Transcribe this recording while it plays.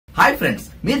Hi friends,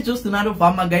 మీరు చూస్తున్నారు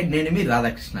pharma guide. నేను మీ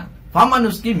రాధాకృష్ణ. ఫార్మా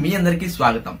న్యూస్ కి మీ అందరికి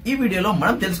స్వాగతం. ఈ వీడియోలో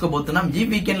మనం తెలుసుకోబోతున్నాం ఈ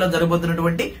వీకెండ్ లో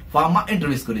జరగబోతున్నటువంటి ఫార్మా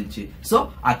ఇంటర్వ్యూస్ గురించి. సో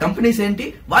ఆ కంపెనీస్ ఏంటి,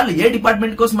 వాళ్ళు ఏ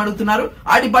డిపార్ట్మెంట్ కోసం అడుగుతున్నారు,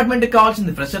 ఆ డిపార్ట్మెంట్ కి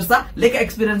కావాల్సింది ఫ్రెషర్సా లేక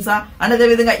ఎక్స్పీరియన్సా, అదే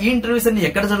విధంగా ఈ ఇంటర్వ్యూస్ అన్ని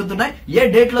ఎక్కడ జరుగుతున్నాయి,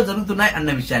 ఏ డేట్ లో జరుగుతున్నాయి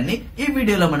అన్న విషయాన్ని ఈ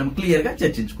వీడియోలో మనం క్లియర్ గా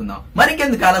చర్చించుకుందాం.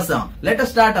 మరికెందుకు ఆలస్యం, let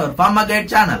us start our pharma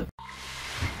guide channel.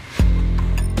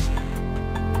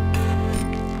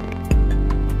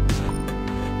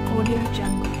 Audio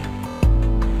Jungle.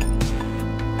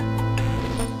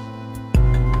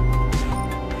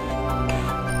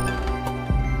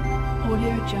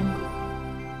 Audio Jungle.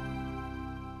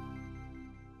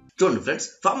 చూడండి ఫ్రెండ్స్,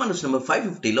 ఫార్మా న్యూస్ నెంబర్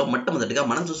 550 లో మొట్టమొదటిగా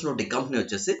మనం చూసినటువంటి కంపెనీ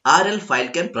వచ్చేసి ఆర్ఎల్ ఫైల్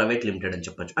కెమ్ ప్రైవేట్ లిమిటెడ్ అని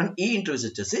చెప్పొచ్చు. అండ్ ఈ ఇంటర్వ్యూస్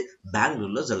వచ్చేసి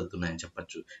బెంగళూరులో జరుగుతున్నాయని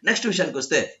చెప్పొచ్చు. నెక్స్ట్ విషయానికి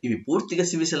వస్తే ఇవి పూర్తిగా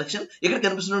సివి సెలక్షన్. ఇక్కడ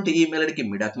కనిపిస్తున్నటువంటి ఈమెయిల్ ఐడికి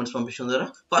మీ డాక్యుమెంట్స్ పంపించడం ద్వారా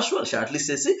ఫస్ట్ వాళ్ళు షార్ట్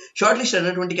లిస్ట్ చేసి షార్ట్ లిస్ట్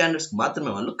అయినటువంటి క్యాండిడేట్స్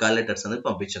మాత్రమే వాళ్ళు కాల్ లెటర్స్ అనేది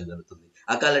పంపించడం జరుగుతుంది.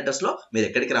 ఆ కాల్ లెటర్స్ లో మీరు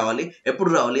ఎక్కడికి రావాలి, ఎప్పుడు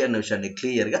రావాలి అన్న విషయాన్ని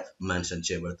క్లియర్ గా మెన్షన్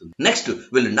చేయబడుతుంది. నెక్స్ట్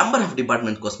వీళ్ళు నంబర్ ఆఫ్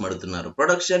డిపార్ట్మెంట్ కోసం అడుగుతున్నారు.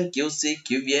 Production, QC,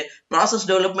 QA, process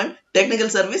development,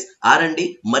 technical service, R&D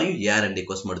మరియు ARD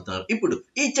కోసం అడుగుతున్నారు. ఇప్పుడు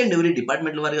ఈచ్ అండ్ ఎవరీ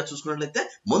డిపార్ట్మెంట్ వారిగా చూసుకున్నట్లయితే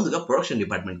ముందుగా ప్రొడక్షన్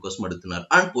డిపార్ట్మెంట్ కోసం అడుగుతున్నారు.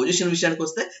 అండ్ పొజిషన్ విషయానికి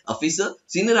వస్తే ఆఫీసర్,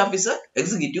 సీనియర్ ఆఫీసర్,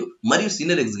 ఎగ్జిక్యూటివ్ మరియు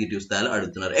సీనియర్ ఎగ్జిక్యూటివ్ స్థాయిలో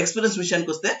అడుగుతున్నారు. ఎక్స్పీరియన్స్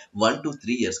విషయానికి వస్తే 1 to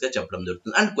 3 years గా చెప్పడం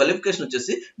జరుగుతుంది. అండ్ క్వాలిఫికేషన్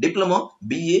వచ్చేసి diploma,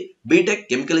 BA, BTech,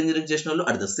 chemical engineering చేసిన వాళ్ళు,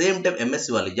 at the same time MSc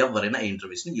వాళ్ళు ఎవరైనా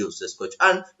ఇంటర్వ్యూస్ ని యూజ్ చేసుకోవచ్చు.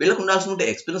 అండ్ వీళ్ళకు ఉండాల్సిన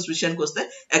ఎక్స్పీరియన్స్ విషయానికి వస్తే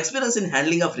experience in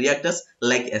handling of reactors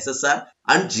like SSR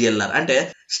and GLR అంటే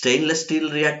stainless steel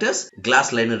reactors,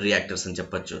 glass liner reactors అని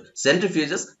చెప్పొచ్చు,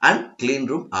 centrifuges and clean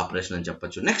room operation అని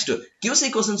చెప్పొచ్చు. నెక్స్ట్ క్యూసీ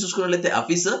కోసం చూసుకున్నట్లయితే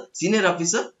ఆఫీసర్, సీనియర్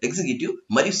ఆఫీసర్, ఎగ్జిక్యూటివ్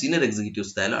మరియు సీనియర్ ఎగ్జిక్యూటివ్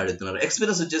స్థాయిలో అడుగుతున్నారు.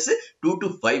 ఎక్స్పీరియన్స్ వచ్చేసి 2 to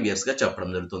 5 years గా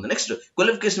చెప్పడం జరుగుతుంది. నెక్స్ట్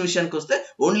క్వాలిఫికేషన్ విషయానికి వస్తే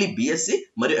ఓన్లీ BSc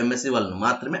మరియు MSc వాళ్ళని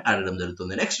మాత్రమే అడగడం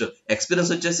జరుగుతుంది. నెక్స్ట్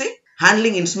ఎక్స్పీరియన్స్ వచ్చేసి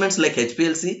handling instruments like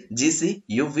HPLC, GC,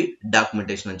 UV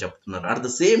documentation అని చెప్తున్నారు. At the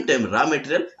same time raw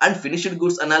material and finished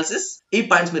goods analysis. ఈ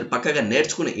పాయింట్స్ మీరు పక్కగా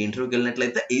నేర్చుకుని ఇంటర్వ్యూకి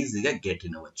వెళ్ళినట్లయితే ఈజీగా గెట్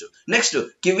ఇన్ అవ్వచ్చు. నెక్స్ట్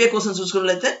QA కోసం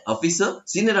చూసుకున్నట్లయితే ఆఫీసర్,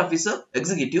 సీనియర్ ఆఫీసర్,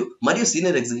 ఎగ్జిక్యూటివ్ మరియు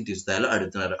సీనియర్ ఎగ్జిక్యూటివ్ స్థాయిలో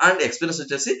అడుగుతున్నారు. అండ్ ఎక్స్పీరియన్స్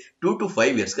వచ్చేసి 2 to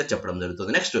 5 years గా చెప్పడం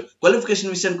జరుగుతుంది. నెక్స్ట్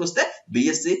క్వాలిఫికేషన్ విషయానికి వస్తే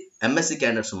BSc, MSc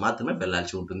క్యాండిడేట్స్ మాత్రమే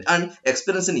వెళ్లాల్సి ఉంటుంది. And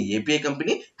experience in API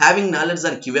company, having knowledge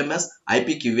on QMS,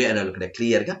 IPQA అనే ఇక్కడ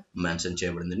క్లియర్ గా మెన్షన్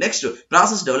చేయబడింది. నెక్స్ట్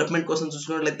ప్రాసెస్ డెవలప్మెంట్ కోసం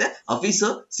చూసుకున్నట్లయితే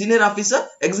ఆఫీసర్, సీనియర్ ఆఫీసర్,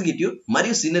 ఎగ్జిక్యూటివ్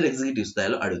మరియు సీనియర్ ఎగ్జిక్యూటివ్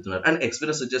స్థాయిలో అడుగుతున్నారు. అండ్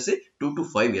ఎక్స్పీరియన్స్ వచ్చేసి 2 to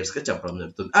 5 years గా చెప్పడం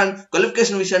జరుగుతుంది. అండ్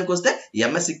క్వాలిఫికేషన్ విషయానికి వస్తే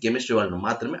MSc కెమిస్ట్రీ వాళ్ళని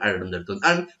మాత్రమే అడగడం జరుగుతుంది.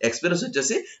 అండ్ ఎక్స్పీరియన్స్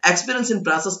వచ్చేసి experience in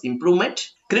process improvement,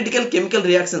 critical chemical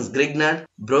reactions, Grignard,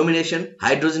 bromination,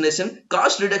 hydrogenation,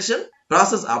 cost reduction,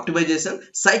 process optimisation,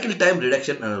 cycle time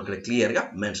reduction అని ఇక్కడ క్లియర్ గా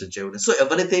మెన్షన్ చేయబడింది. సో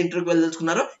ఎవరైతే ఇంటర్వ్యూకి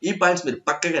వెళ్ళదలుచుకున్నారో ఈ పాయింట్స్ మీరు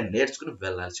పక్కగా నేర్చుకుని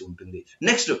వెళ్లాల్సి ఉంటుంది.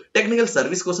 నెక్స్ట్ టెక్నికల్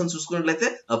సర్వీస్ కోసం చూసుకున్నట్లయితే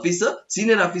ఆఫీసర్,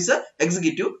 సీనియర్ ఆఫీసర్,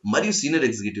 ఎగ్జిక్యూటివ్ మరియు సీనియర్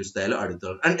ఎగ్జిక్యూటివ్ స్థాయిలో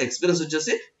అడుగుతారు. అండ్ ఎక్స్పీరియన్స్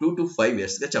వచ్చేసి 2 to 5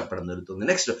 years గా చెప్పడం జరుగుతుంది.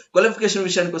 నెక్స్ట్ క్వాలిఫికేషన్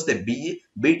విషయానికి వస్తే BE,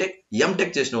 బీటెక్,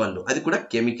 MTech చేసిన వాళ్ళు, అది కూడా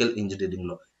కెమికల్ ఇంజనీరింగ్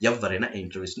లో ఎవరైనా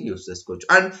ఇంటర్వ్యూస్ ని యూజ్ చేసుకోవచ్చు.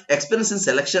 And experience in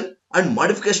selection and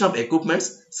modification of equipments,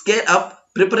 scale up,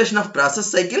 preparation of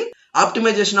process cycle,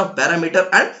 optimisation of parameter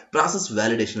and process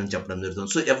validation అని చెప్పడం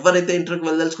జరుగుతుంది. సో ఎవరైతే ఇంటర్వ్యూకి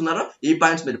వెళ్ళదలుచుకున్నారో ఈ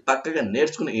పాయింట్స్ మీరు పక్కగా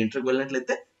నేర్చుకుని ఇంటర్వ్యూకి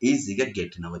వెళ్ళినట్లయితే ఈజీగా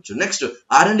గెట్ ఇన్ అవ్వచ్చు. నెక్స్ట్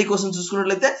R&D కోసం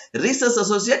చూసుకున్నట్లయితే research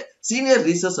associate, senior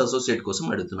research associate కోసం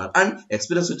అడుగుతున్నారు. అండ్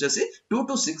ఎక్స్పీరియన్స్ వచ్చేసి 2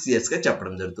 to 6 years గా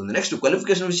చెప్పడం జరుగుతుంది. నెక్స్ట్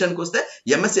క్వాలిఫికేషన్ విషయానికి వస్తే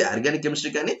MSc ఆర్గానిక్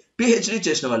కెమిస్ట్రీ కానీ PhD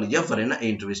చేసిన వాళ్ళు ఎవరైనా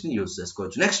ఇంటర్వ్యూస్ ని యూజ్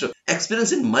చేసుకోవచ్చు. Next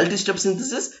experience in multi step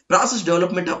synthesis, process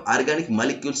development of organic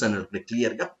molecules అనేది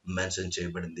క్లియర్ గా మెన్షన్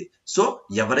చేయబడింది. సో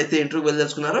ఎవరైతే ఇంటర్వ్యూకి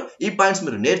వెళ్ళదలుచుకున్నారో ఈ పాయింట్స్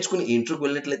మీరు నేర్చుకుని ఇంటర్వ్యూకి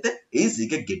వెళ్ళినట్లయితే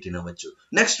ఈజీగా గెట్ ఇన్ అవ్వచ్చు.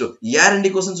 నెక్స్ట్ R&D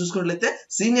కోసం చూసుకున్నట్లయితే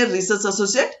సీనియర్ రీసెర్చ్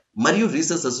అసోసియేట్ మరియు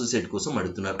రీసెర్చ్ అసోసియేట్ కోసం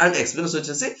అడుగుతున్నారు. అండ్ ఎక్స్పీరియన్స్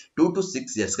వచ్చేసి 2 to 6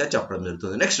 years గా చెప్పడం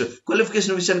జరుగుతుంది. నెక్స్ట్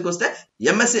క్వాలిఫికేషన్ విషయానికి వస్తే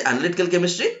MSc అనలిటికల్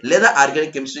కెమిస్ట్రీ లేదా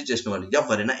ఆర్గానిక్ కెమిస్ట్రీ చేసిన వాళ్ళు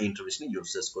ఎవరైనా ఇంటర్వ్యూస్ ని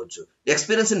యూజ్ చేసుకోవచ్చు.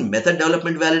 Experience in method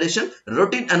development, validation,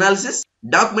 routine analysis,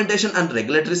 documentation and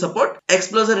regulatory support,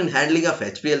 ఎక్స్ప్లోజర్ in handling of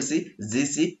HPLC,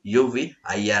 GC, UV,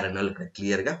 IR అని ఇక్కడ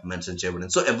క్లియర్ గా మెన్షన్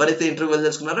చేయబడింది. సో ఎవరైతే ఇంటర్వ్యూ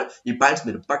వెళ్ళదలుచుకున్నారో ఈ పాయింట్స్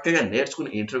మీరు పక్కగా నేర్చుకుని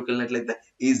ఇంటర్వ్యూకి వెళ్ళినట్లయితే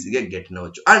ఈజీగా గెట్ ఇన్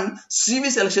అవ్వచ్చు. అండ్ CV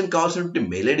సెలక్షన్ కావాల్సినటువంటి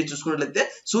మెయిల్ ID చూసుకున్నట్లయితే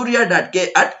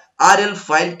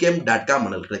surya.k@rlfilechem.com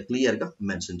అని ఇక్కడ క్లియర్ గా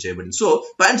మెన్షన్ చేయబడింది. సో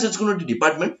పాయింట్స్ తెచ్చుకున్నటువంటి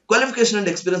డిపార్ట్మెంట్, క్వాలిఫికేషన్ అండ్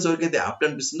ఎక్స్పీరియన్స్ ఎవరికైతే ఆప్ట్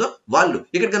అనిపిస్తుందో వాళ్ళు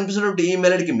ఇక్కడ కనిపిస్తున్నటువంటి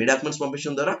ఈమెయిల్ ఐడికి మీ డాక్యుమెంట్స్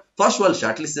పంపించడం ద్వారా ఫస్ట్ వాళ్ళు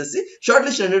షార్ట్ లిస్ట్ చేసి షార్ట్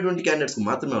లిస్ట్ అయినటువంటి క్యాండిడేట్స్ కి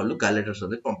మాత్రమే వాళ్ళు కాల్ లెటర్స్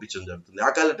అనేది పంపించడం జరుగుతుంది. ఆ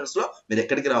కాల్ లెటర్స్ లో మీరు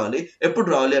ఎక్కడికి రావాలి, ఎప్పుడు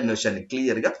రావాలి అనే విషయాన్ని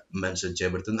క్లియర్ గా మెన్షన్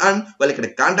చేయబడుతుంది. అండ్ వాళ్ళు ఇక్కడ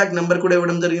కాంటాక్ట్ నెంబర్ కూడా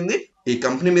ఇవ్వడం జరిగింది. ఈ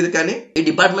కంపెనీ మీద కానీ, ఈ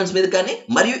డిపార్ట్మెంట్స్ మీద కానీ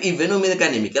మరియు ఈ వెన్యూ మీద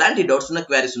కానీ మీకు ఎలాంటి డౌట్స్ ఉన్నా,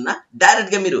 క్వారీస్ ఉన్నా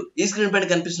డైరెక్ట్ గా మీరు ఈ స్క్రీన్ పైన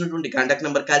కనిపిస్తున్నటువంటి కాంటాక్ట్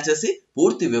నెంబర్ కాల్ చేసి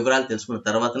పూర్తి వివరాలు వివరాలు తెలుసుకున్న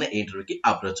తర్వాతనే ఇంటర్వ్యూకి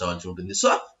అప్రోచ్ అవ్వాల్సి ఉంటుంది. సో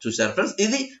చూసారు ఫ్రెండ్స్,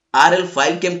 ఇది ఆర్ఎల్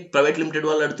ఫైల్ కెమ్ ప్రైవేట్ లిమిటెడ్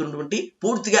వాళ్ళు అడుగుతున్నటువంటి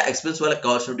పూర్తిగా ఎక్స్పీరియన్స్ వాళ్ళకి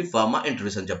కావాల్సినటువంటి ఫార్మా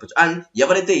ఇంటర్వ్యూస్ అని చెప్పొచ్చు. అండ్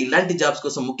ఎవరైతే ఇలాంటి జాబ్స్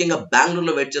కోసం ముఖ్యంగా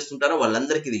బెంగళూరులో వెయిట్ చేస్తుంటారో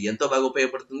వాళ్ళందరికీ ఇది ఎంతో బాగా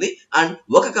ఉపయోగపడుతుంది. అండ్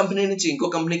ఒక కంపెనీ నుంచి ఇంకో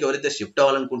కంపెనీకి ఎవరైతే shift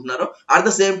అవ్వాలనుకుంటున్నారో at the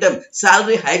same time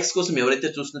salary hikes కోసం ఎవరైతే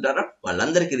చూస్తుంటారో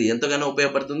వాళ్ళందరికీ ఇది ఎంతగానో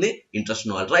ఉపయోగపడుతుంది. ఇంట్రెస్ట్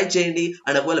ఉన్న వాళ్ళు ట్రై చేయండి.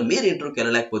 అండ్ ఒకవేళ మీరు ఇంటర్వ్యూకి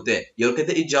వెళ్ళలేకపోతే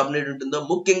ఎవరికైతే ఈ జాబ్ నీడ్ ఉంటుందో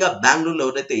ముఖ్యంగా బెంగళూరులో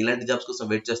ఎవరైతే ఇలాంటి జాబ్స్ కోసం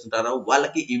వెయిట్ చేస్తుంటారో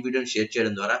వాళ్ళకి ఈ వీడియోని షేర్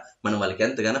చేయడం ద్వారా మనం వాళ్ళకి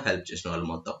ఎంతగానో హెల్ప్ చేసిన వాళ్ళు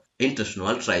మొత్తం. ఇంట్రెస్ట్ ఉన్న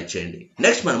వాళ్ళు ట్రై చేయండి.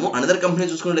 నెక్స్ట్ మనము అనదర్ కంపెనీ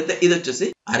చూసుకున్నట్లయితే ఇది వచ్చేసి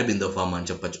అరబిందో ఫార్మా అని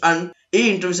చెప్పొచ్చు. అండ్ ఈ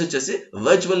ఇంటర్వ్యూస్ వచ్చేసి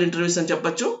వర్చువల్ ఇంటర్వ్యూస్ అని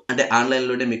చెప్పొచ్చు. అంటే ఆన్లైన్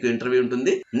లోనే మీకు ఇంటర్వ్యూ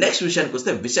ఉంటుంది. నెక్స్ట్ విషయానికి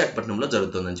వస్తే విశాఖపట్నంలో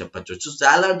జరుగుతుందని చెప్పొచ్చు.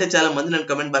 చాలా అంటే చాలా మంది నేను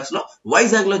కమెంట్ బాక్స్ లో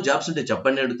వైజాగ్ లో జాబ్స్ ఉంటే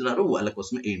చెప్పండి అడుగుతున్నారు. వాళ్ళ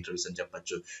కోసమే ఈ ఇంటర్వ్యూస్ అని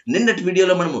చెప్పొచ్చు. నిన్నటి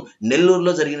వీడియోలో మనము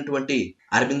నెల్లూరులో జరిగినటువంటి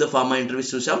అరబిందో ఫార్మా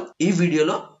ఇంటర్వ్యూస్ చూసాం. ఈ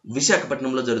వీడియోలో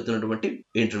విశాఖపట్నంలో జరుగుతున్నటువంటి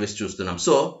ఇంటర్వ్యూస్ చూస్తున్నాం.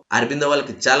 సో అరబిందో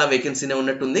వాళ్ళకి చాలా వేకెన్సీనే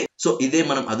ఉన్నట్టుంది. సో ఇదే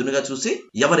మనం అదునుగా చూసి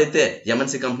ఎవరైతే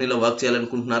ఎంఎన్సీ కంపెనీలో వర్క్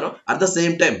చేయాలనుకుంటున్నారో at the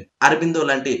same time Aurobindo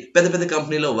లాంటి పెద్ద పెద్ద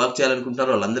కంపెనీలో వర్క్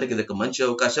చేయాలనుకుంటున్నారో వాళ్ళందరికీ ఇది ఒక మంచి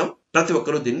అవకాశం. ప్రతి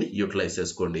ఒక్కరూ దీన్ని యూటిలైజ్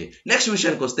చేసుకోండి. నెక్స్ట్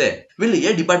విషయానికి వస్తే వీళ్ళు ఏ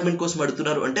డిపార్ట్మెంట్ కోసం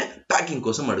అడుగుతున్నారు అంటే ప్యాకింగ్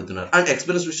కోసం అడుగుతున్నారు. అండ్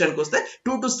ఎక్స్పీరియన్స్ విషయానికి వస్తే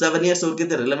 2 to 7 years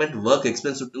ఎవరికైతే రిలవెంట్ వర్క్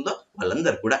ఎక్స్పీరియన్స్ ఉంటుందో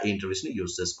వాళ్ళందరూ కూడా ఈ ఇంటర్వ్యూస్ ని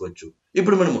యూజ్ చేసుకోవచ్చు.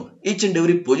 ఇప్పుడు మనము ఈచ్ అండ్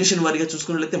ఎవరీ పొజిషన్ వారిగా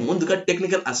చూసుకున్నట్లయితే ముందుగా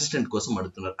టెక్నికల్ అసిస్టెంట్ కోసం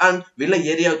అడుగుతున్నారు. అండ్ వీళ్ళ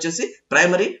ఏరియా వచ్చేసి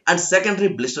primary and secondary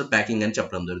blister packing అని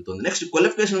చెప్పడం జరుగుతుంది. నెక్స్ట్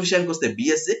క్వాలిఫికేషన్ విషయానికి వస్తే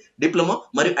బిఎస్సీ, డిప్లొమా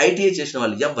మరియు ఐటీఐ చేసిన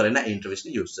వాళ్ళు ఎవరైనా ఇంటర్వ్యూస్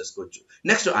ని యూజ్ చేసుకోవచ్చు.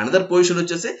 నెక్స్ట్ అనదర్ పొజిషన్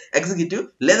వచ్చేసి ఎగ్జిక్యూటివ్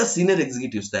లేదా సీనియర్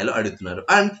ఎగ్జిక్యూటివ్ స్థాయిలో అడుగుతున్నారు.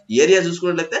 అండ్ ఏరియా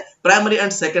చూసుకున్నట్లయితే primary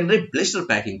and secondary blister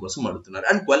packing కోసం అడుగుతున్నారు.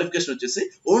 అండ్ క్వాలిఫికేషన్ వచ్చేసి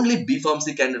ఓన్లీ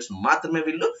బీఫార్మసీ క్యాండిడేట్స్ మాత్రమే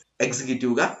వీళ్ళు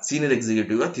ఎగ్జిక్యూటివ్ గా సీనియర్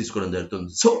ఎగ్జిక్యూటివ్ గా తీసుకోవడం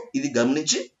జరుగుతుంది. సో ఇది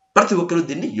గమనించి ప్రతి ఒక్కరు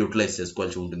దీన్ని యూటిలైజ్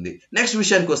చేసుకోవాల్సి ఉంటుంది. నెక్స్ట్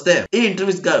విషయానికి వస్తే ఈ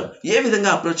ఇంటర్వ్యూస్ గా ఏ విధంగా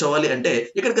అప్రోచ్ అవ్వాలి అంటే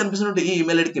ఇక్కడ కనిపిస్తున్న ఈ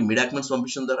ఈమెయిల్ ఐడికి మీ డాక్యుమెంట్స్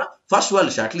పంపించడం ద్వారా ఫస్ట్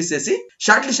వాళ్ళు షార్ట్ లిస్ట్ చేసి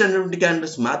షార్ట్ లిస్ట్ అయినటువంటి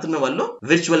క్యాండిడేట్స్ మాత్రమే వాళ్ళు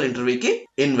విర్చువల్ ఇంటర్వ్యూకి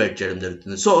ఇన్వైట్ చేయడం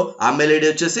జరుగుతుంది. సో ఆ మెయిల్ ఐడి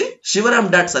వచ్చేసి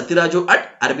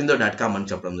shivaram.satiraju@arabindo.com అని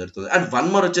చెప్పడం జరుగుతుంది. అండ్ వన్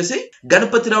మోర్ వచ్చేసి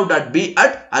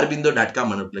ganapatirav.b@arabindo.com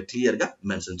అని క్లియర్ గా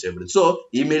మెన్షన్ చేయబడింది. సో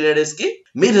ఈ మెయిల్ ఐడీస్ కి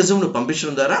మీ రెజ్యూమ్ ను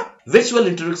పంపించడం ద్వారా విర్చువల్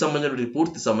ఇంటర్వ్యూకి సంబంధించిన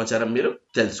పూర్తి సమాచారం మీరు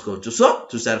తెలుసుకోవచ్చు. సో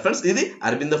చూసారు ఫ్రెండ్స్, ఇది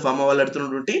అరబిందో ఫార్మా వాళ్ళు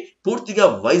అడుగుతున్నటువంటి పూర్తిగా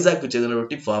వైజాగ్ కు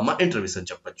చెందినటువంటి ఫార్మా ఇంటర్వ్యూస్ అని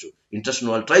చెప్పొచ్చు. ఇంట్రెస్ట్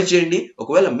ఉన్న వాళ్ళు ట్రై చేయండి.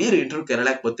 ఒకవేళ మీరు ఇంటర్వ్యూకి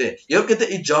వెళ్ళలేకపోతే ఎవరికైతే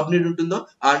ఈ జాబ్ నీడ్ ఉంటుందో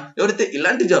అండ్ ఎవరైతే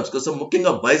ఇలాంటి జాబ్స్ కోసం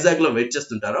ముఖ్యంగా వైజాగ్ లో వెయిట్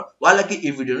చేస్తుంటారో వాళ్ళకి ఈ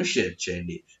వీడియోను షేర్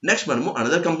చేయండి. నెక్స్ట్ మనము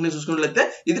అనదర్ కంపెనీ చూసుకున్నట్లయితే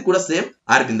ఇది కూడా సేమ్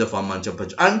అరబిందో ఫార్మా అని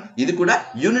చెప్పొచ్చు. అండ్ ఇది కూడా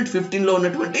యూనిట్ 15 లో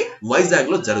ఉన్నటువంటి వైజాగ్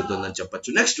లో జరుగుతుందని చెప్పొచ్చు.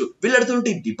 నెక్స్ట్ వీళ్ళు అడుగుతున్న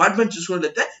డిపార్ట్మెంట్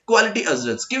చూసుకున్నట్లయితే క్వాలిటీ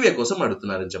అష్యూరెన్స్ QA కోసం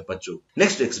అడుగుతున్నారని చెప్పొచ్చు.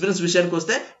 నెక్స్ట్ ఎక్స్పీరియన్స్ విషయానికి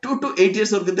వస్తే 2 to 8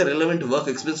 years వరకు అయితే రిలవెంట్ వర్క్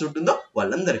ఎక్స్పీరియన్స్ ఉంటుందో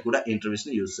వాళ్ళందరూ కూడా ఇంటర్వ్యూస్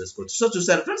ని యూజ్ చేసుకోవచ్చు. సో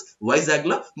చూసారు ఫ్రెండ్స్, వైజాగ్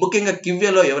లో ముఖ్యంగా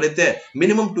QA లో ఎవరైతే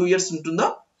మినిమం 2 years ఉంటుందో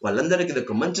వాళ్ళందరికీ ఇది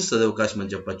ఒక మంచి సదవకాశం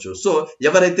అని చెప్పొచ్చు. సో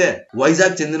ఎవరైతే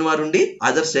వైజాగ్ చెందిన వారు ఉండి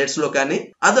అదర్ స్టేట్స్ లో కానీ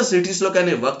అదర్ సిటీస్ లో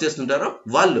కానీ వర్క్ చేస్తుంటారో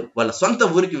వాళ్ళు వాళ్ళ సొంత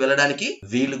ఊరికి వెళ్ళడానికి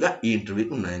వీలుగా ఈ ఇంటర్వ్యూ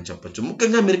ఉన్నాయని చెప్పొచ్చు.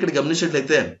 ముఖ్యంగా మీరు ఇక్కడ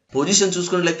గమనించినట్లయితే పొజిషన్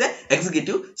చూసుకున్నట్లయితే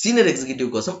ఎగ్జిక్యూటివ్, సీనియర్ ఎగ్జిక్యూటివ్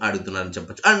కోసం అడుగుతున్నారని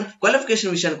చెప్పొచ్చు. అండ్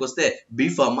క్వాలిఫికేషన్ విషయానికి వస్తే బీ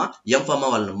ఫార్మా, ఎం ఫార్మా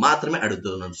వాళ్ళని మాత్రమే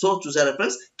అడుగుతున్నారు. సో చూసారా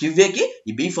ఫ్రెండ్స్, QAకి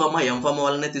ఈ బీ ఫార్మా, ఎం ఫార్మా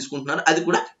వాళ్ళనే తీసుకుంటున్నారు. అది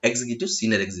కూడా ఎగ్జిక్యూటివ్,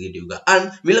 సీనియర్ ఎగ్జిక్యూటివ్ గా. అండ్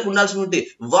వీళ్ళకు ఉండాల్సినటువంటి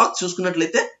వర్క్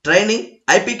చూసుకున్నట్లయితే ట్రైనింగ్,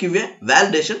 IPQA,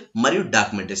 వాలిడేషన్ మరియు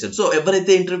డాక్యుమెంటేషన్. సో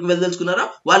ఎవరైతే ఇంటర్వ్యూకి వెళ్ళదలుచుకున్నారో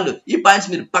వాళ్ళు ఈ పాయింట్స్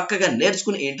మీరు పక్కగా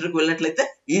నేర్చుకుని ఇంటర్వ్యూకి వెళ్ళినట్లయితే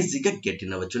ఈజీగా గెట్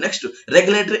ఇన్ అవ్వచ్చు. Next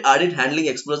regulatory audit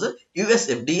handling exposure US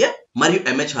FDA మరియు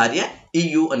MHRA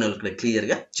EU అని క్లియర్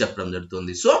గా చెప్పడం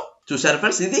జరుగుతుంది. సో చూసారు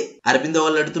ఫ్రెండ్స్, ఇది అరబిందో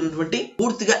వాళ్ళు అడుగుతున్నటువంటి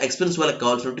పూర్తిగా ఎక్స్పీరియన్స్ వాళ్ళకి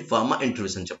కావాల్సినటువంటి ఫార్మా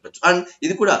ఇంటర్వ్యూస్ అని చెప్పొచ్చు. అండ్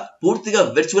ఇది కూడా పూర్తిగా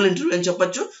విర్చువల్ ఇంటర్వ్యూ అని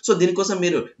చెప్పొచ్చు. సో దీనికోసం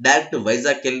మీరు డైరెక్ట్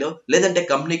వైజాగ్ వెళ్ళో లేదంటే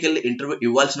కంపెనీకి వెళ్ళి ఇంటర్వ్యూ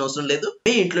ఇవ్వాల్సిన అవసరం లేదు.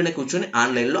 మీ ఇంట్లోనే కూర్చొని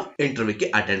ఆన్లైన్ లో ఇంటర్వ్యూకి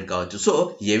అటెండ్ కావచ్చు. సో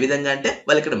ఏ విధంగా అంటే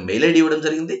వాళ్ళు ఇక్కడ మెయిల్ ఐడి ఇవ్వడం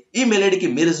జరిగింది. ఈ మెయిల్ ఐడికి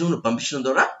మీ రెజ్యూమ్ ను పంపించడం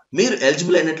ద్వారా మీరు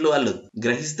ఎలిజిబుల్ అయినట్లు వాళ్ళు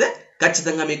గ్రహిస్తే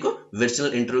ఖచ్చితంగా మీకు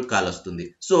విర్చువల్ ఇంటర్వ్యూ కాల్ వస్తుంది.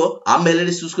 సో ఆ మెయిల్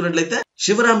ఐడి చూసుకున్నట్లయితే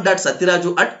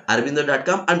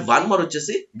shivaram.satiraju@arabindo.com అండ్ వన్ మోర్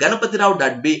వచ్చేసి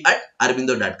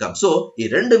ganapatirav.b@arabindo.com. సో ఈ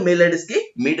రెండు మెయిల్ ఐడీస్ కి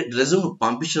మీ రెజ్యూమ్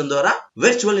పంపించడం ద్వారా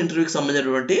విర్చువల్ ఇంటర్వ్యూకి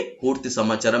సంబంధించినటువంటి పూర్తి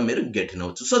సమాచారం మీరు గెట్ ఇన్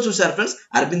అవ్వచ్చు. సో చూసారు ఫ్రెండ్స్,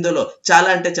 అరబిందోలో చాలా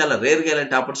అంటే చాలా రేర్ గా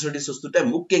ఇలాంటి ఆపర్చునిటీస్ వస్తుంటాయి.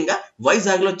 ముఖ్యంగా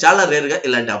వైజాగ్ లో చాలా రేర్ గా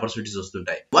ఇలాంటి ఆపర్చునిటీస్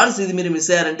వస్తుంటాయి. వన్స్ ఇది మీరు మిస్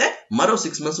అయ్యారంటే మరో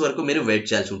 6 months వరకు మీరు వెయిట్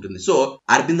చేయాల్సి ఉంటుంది. సో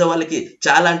అరబిందో వాళ్ళకి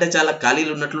చాలా అంటే చాలా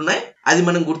ఖాళీలు ఉన్నట్లున్నాయి. అది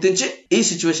మనం గుర్తించి ఈ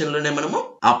సిచ్యువేషన్ లోనే మనము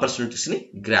ఆపర్చునిటీస్ ని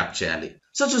గ్రాప్ చేయాలి.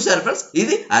 సో చూసారు ఫ్రెండ్స్,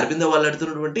 ఇది అరబిందో వాళ్ళు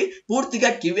అడుగుతున్నటువంటి పూర్తిగా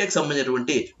క్యూఏకి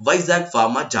సంబంధించినటువంటి వైజాగ్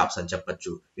ఫార్మా జాబ్స్ అని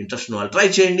చెప్పొచ్చు. ఇంట్రెస్ట్ ఉన్న వాళ్ళు ట్రై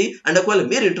చేయండి. అండ్ ఒకవేళ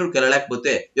మీరు ఇంటర్వ్యూకి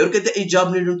వెళ్ళలేకపోతే ఎవరికైతే ఈ జాబ్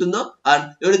నీడ్ ఉంటుందో అండ్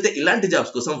ఎవరైతే ఇలాంటి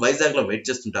జాబ్స్ కోసం వైజాగ్ లో వెయిట్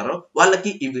చేస్తుంటారో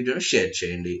వాళ్ళకి ఈ వీడియోను షేర్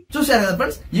చేయండి. చూసారు కదా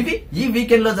ఫ్రెండ్స్, ఇవి ఈ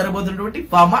వీకెండ్ లో జరగబోతున్నటువంటి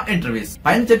ఫార్మా ఇంటర్వ్యూస్.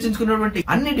 పైన చర్చించుకున్నటువంటి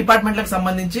అన్ని డిపార్ట్మెంట్లకు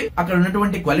సంబంధించి అక్కడ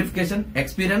ఉన్నటువంటి క్వాలిఫికేషన్,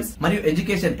 ఎక్స్పీరియన్స్ మరియు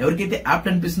ఎడ్యుకేషన్ ఎవరికైతే యాప్ట్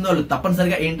అనిపిస్తుందో వాళ్ళు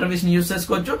తప్పనిసరిగా ఈ ఇంటర్వ్యూస్ ని యూజ్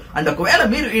చేసుకోవచ్చు. అండ్ ఒకవేళ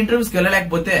మీరు ఇంటర్వ్యూస్ కి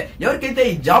వెళ్ళలేకపోతే ఎవరికైతే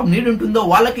ఈ జాబ్ నీడ్ ఉంటుందో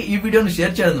వాళ్ళకి ఈ వీడియోను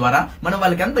షేర్ చేయడం ద్వారా మనం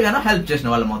వాళ్ళకి ఎంతగానో హెల్ప్ చేసిన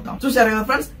వాళ్ళం అవుతాం. చూసారు కదా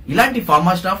ఫ్రెండ్స్, ఇలాంటి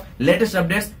ఫార్మా స్టాఫ్, లేటెస్ట్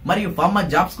అప్డేట్స్ మరియు ఫార్మా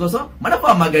జాబ్స్ కోసం మన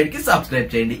ఫార్మా గైడ్ కి సబ్స్క్రైబ్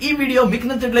చేయండి. ఈ వీడియో మీకు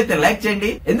నచ్చినట్లయితే లైక్ చేయండి,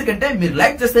 ఎందుకంటే మీరు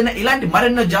లైక్ చేస్తేనే ఇలాంటి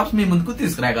మరెన్నో జాబ్స్ మీ ముందుకు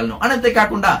తీసుకురాగలను.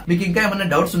 అంతేకాకుండా మీకు ఇంకా ఏమైనా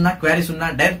డౌట్స్ ఉన్నా, క్వైరీస్ ఉన్నా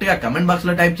డైరెక్ట్ గా కమెంట్ బాక్స్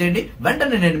లో టైప్ చేయండి,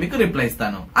 వెంటనే నేను మీకు రిప్లై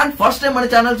ఇస్తాను. అండ్ ఫస్ట్ టైం మన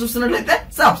ఛానల్ చూస్తున్నట్లయితే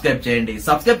సబ్స్క్రైబ్ చేయండి.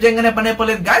 సబ్స్క్రైబ్ చేయగానే పని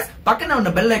అయిపోలేదు గాయ్స్, పక్కనే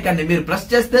ఉన్న బెల్ ఐకాన్ ని మీరు ప్రెస్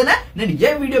చేస్తేనే నేను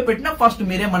ఏ వీడియో పెట్టినా ఫస్ట్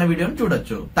మీరే మన వీడియోని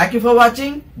చూడొచ్చు. Thank you for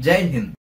watching. జై హింద్.